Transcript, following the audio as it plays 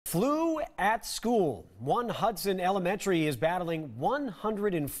Flu at school. One Hudson Elementary is battling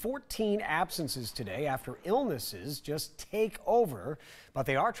 114 absences today after illnesses just take over, but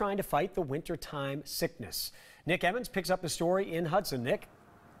they are trying to fight the wintertime sickness. Nick Emmons picks up the story in Hudson. Nick.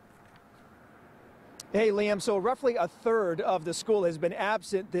 Hey, Liam. So roughly a third of the school has been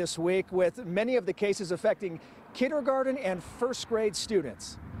absent this week, with many of the cases affecting kindergarten and first grade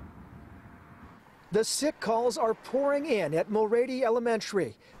students. The sick calls are pouring in at Mulready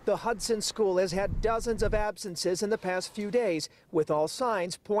Elementary. The Hudson school has had dozens of absences in the past few days, with all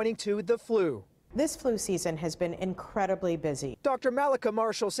signs pointing to the flu. This flu season has been incredibly busy. Dr. Malika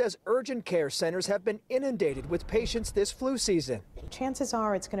Marshall says urgent care centers have been inundated with patients this flu season. Chances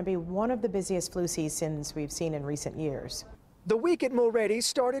are it's going to be one of the busiest flu seasons we've seen in recent years. The week at Mulready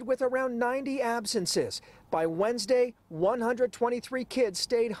started with around 90 absences. By Wednesday, 123 kids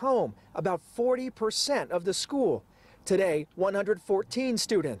stayed home, about 40% of the school. Today, 114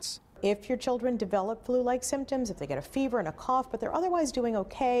 students. If your children develop flu-like symptoms, if they get a fever and a cough, but they're otherwise doing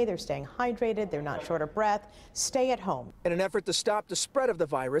okay, they're staying hydrated, they're not short of breath, stay at home. In an effort to stop the spread of the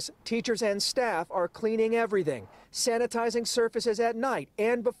virus, teachers and staff are cleaning everything, sanitizing surfaces at night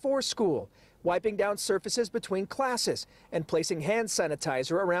and before school, wiping down surfaces between classes, and placing hand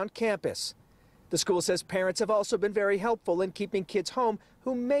sanitizer around campus. The school says parents have also been very helpful in keeping kids home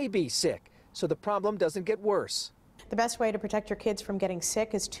who may be sick, so the problem doesn't get worse. The best way to protect your kids from getting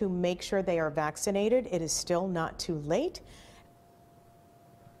sick is to make sure they are vaccinated. It is still not too late.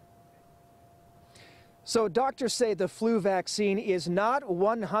 So doctors say the flu vaccine is not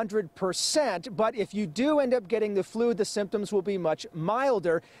 100%, but if you do end up getting the flu, the symptoms will be much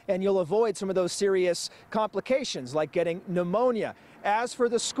milder and you'll avoid some of those serious complications like getting pneumonia. As for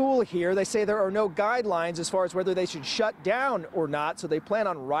the school here, they say there are no guidelines as far as whether they should shut down or not, so they plan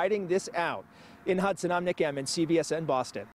on riding this out. In Hudson, I'm Nick Emmons, CBS in Boston.